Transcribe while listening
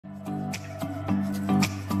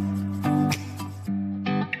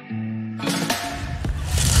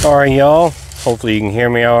All right, y'all, hopefully you can hear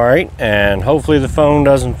me all right, and hopefully the phone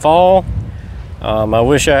doesn't fall. I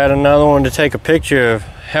wish I had another one to take a picture of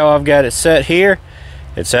how I've got it set here.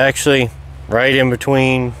 It's actually right in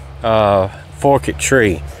between forked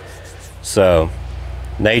tree, so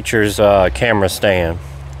nature's camera stand.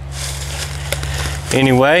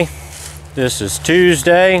 Anyway, this is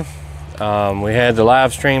Tuesday. We had the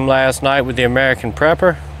live stream last night with the American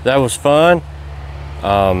Prepper. That was fun.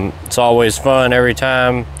 It's always fun every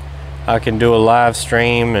time I can do a live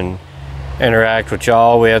stream and interact with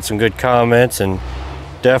y'all. We had some good comments and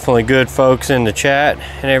definitely good folks in the chat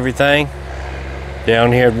and everything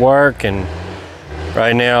down here at work. And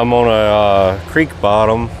right now I'm on a creek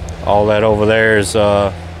bottom. All that over there is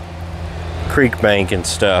creek bank and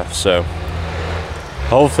stuff, so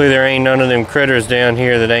hopefully there ain't none of them critters down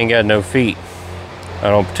here that ain't got no feet. I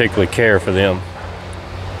don't particularly care for them,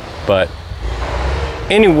 but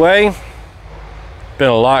anyway, been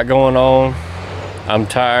a lot going on. I'm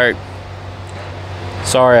tired.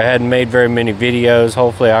 Sorry I hadn't made very many videos.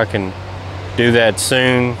 Hopefully I can do that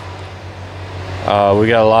soon. We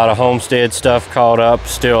got a lot of homestead stuff caught up.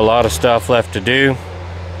 Still a lot of stuff left to do.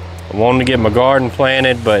 I wanted to get my garden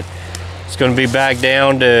planted, but it's going to be back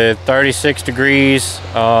down to 36 degrees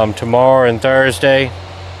tomorrow and Thursday.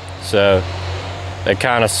 So that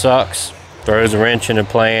kind of sucks. Throws a wrench in the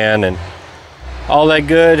plan and all that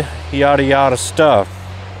good yada yada stuff.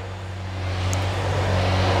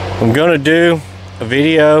 I'm gonna do a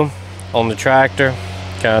video on the tractor,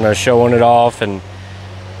 kind of showing it off and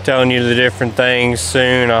telling you the different things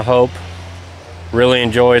soon, I hope. Really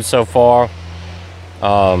enjoyed so far.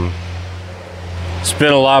 It's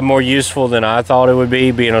been a lot more useful than I thought it would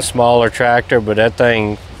be, being a smaller tractor, but that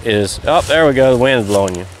thing is, oh, there we go, the wind's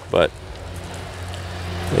blowing you. But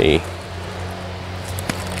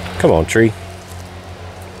come on, tree.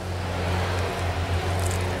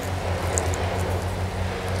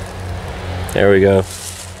 There we go.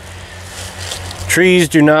 Trees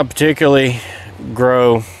do not particularly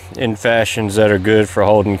grow in fashions that are good for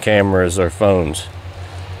holding cameras or phones.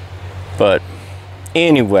 But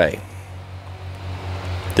anyway,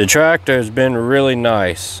 the tractor has been really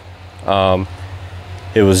nice.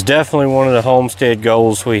 It was definitely one of the homestead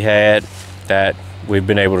goals we had that we've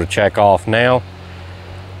been able to check off now.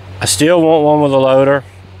 I still want one with a loader,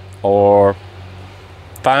 or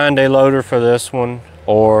find a loader for this one,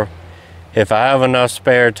 or if I have enough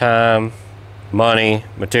spare time, money,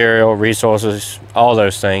 material, resources, all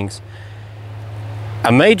those things,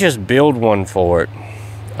 I may just build one for it.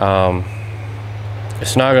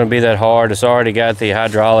 It's not going to be that hard. It's already got the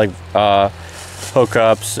hydraulic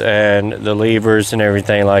hookups and the levers and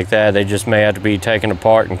everything like that. They just may have to be taken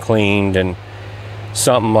apart and cleaned and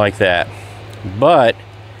something like that. But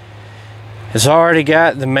it's already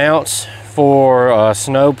got the mounts for a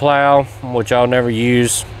snow plow, which I'll never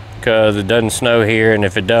use because it doesn't snow here, and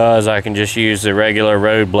if it does, I can just use the regular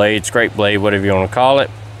road blade, scrape blade, whatever you want to call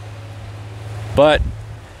it. But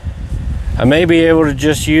I may be able to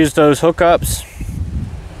just use those hookups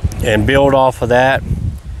and build off of that.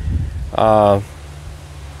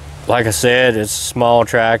 Like I said, it's a small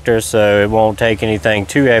tractor, so it won't take anything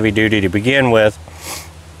too heavy duty to begin with.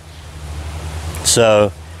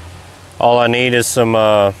 So all I need is some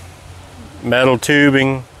metal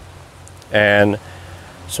tubing and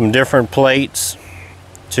some different plates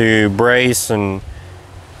to brace and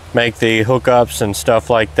make the hookups and stuff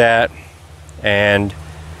like that, and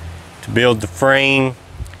to build the frame.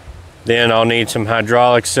 Then I'll need some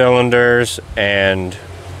hydraulic cylinders and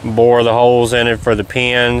bore the holes in it for the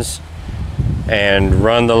pins and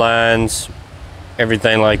run the lines,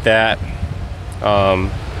 everything like that.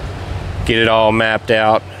 Get it all mapped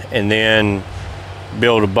out, and then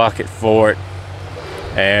build a bucket for it.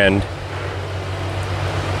 And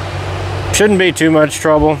shouldn't be too much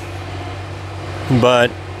trouble, but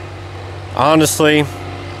honestly,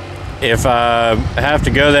 if I have to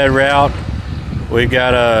go that route, we've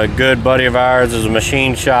got a good buddy of ours is a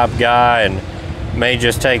machine shop guy, and may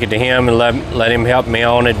just take it to him and let him help me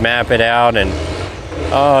on it, map it out, and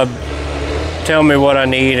tell me what I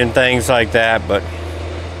need and things like that. But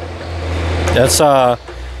that's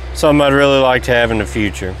something I'd really like to have in the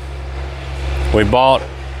future. We bought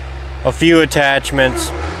a few attachments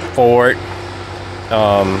for it.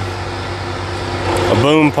 A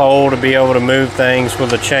boom pole to be able to move things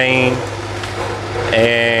with a chain,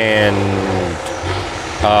 and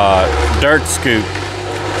dirt scoop,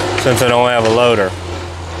 since I don't have a loader.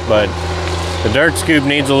 But the dirt scoop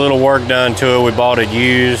needs a little work done to it. We bought it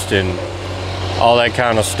used and all that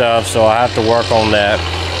kind of stuff, so I have to work on that.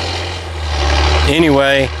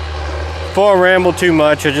 Anyway, before I ramble too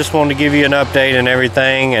much, I just wanted to give you an update and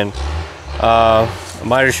everything. And I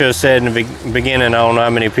might have should have said in the beginning, I don't know how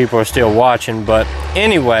many people are still watching, but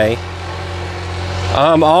anyway,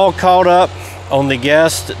 I'm all caught up on the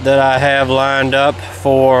guests that I have lined up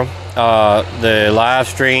for the live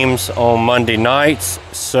streams on Monday nights.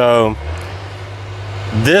 So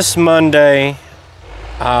this Monday,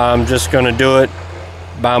 I'm just going to do it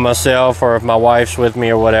by myself, or if my wife's with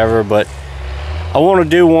me or whatever, but I want to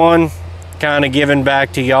do one kind of giving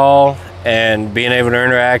back to y'all and being able to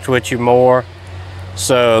interact with you more.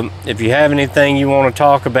 So if you have anything you want to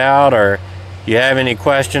talk about, or you have any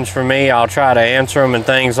questions for me, I'll try to answer them and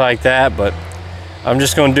things like that. But I'm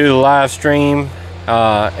just going to do the live stream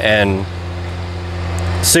and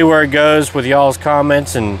see where it goes with y'all's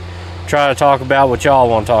comments, and try to talk about what y'all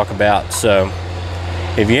want to talk about. So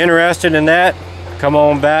if you're interested in that, come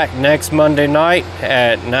on back next Monday night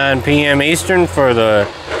at 9 p.m. Eastern for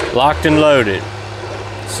the Locked and Loaded.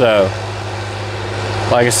 So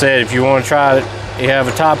like I said, if you want to try it, you have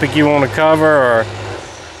a topic you want to cover, or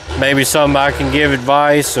maybe something I can give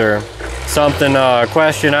advice, or something, a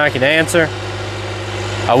question I can answer.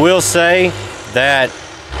 I will say that,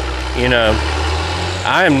 you know,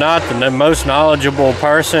 I am not the most knowledgeable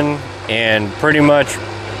person in pretty much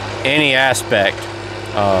any aspect.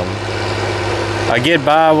 I get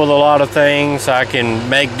by with a lot of things. I can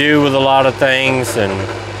make do with a lot of things and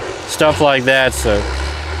stuff like that. So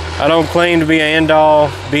I don't claim to be an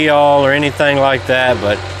end-all, be-all, or anything like that,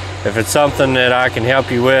 but if it's something that I can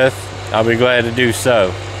help you with, I'll be glad to do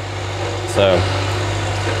so. So,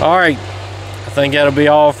 all right, I think that'll be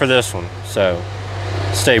all for this one. So,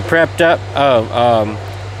 stay prepped up.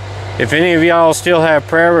 If any of y'all still have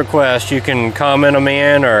prayer requests, you can comment them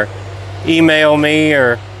in or email me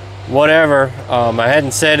or whatever. I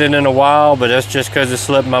hadn't said it in a while, but that's just because it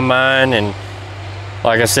slipped my mind, and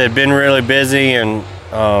like I said, been really busy and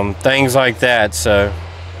things like that. So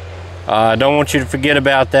I don't want you to forget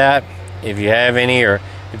about that. If you have any, or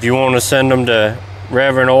if you want to send them to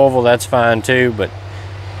Reverend Orville, that's fine too. But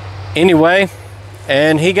anyway,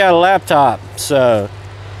 and he got a laptop, so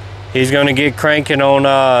he's going to get cranking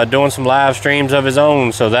on doing some live streams of his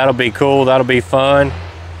own. So that'll be cool, that'll be fun.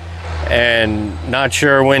 And not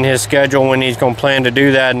sure when his schedule, when he's going to plan to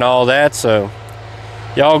do that and all that. So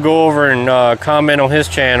y'all go over and comment on his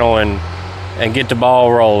channel and get the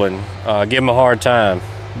ball rolling. Give him a hard time.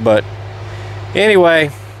 But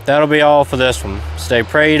anyway, that'll be all for this one. Stay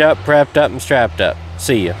prayed up, prepped up, and strapped up.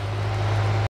 See ya.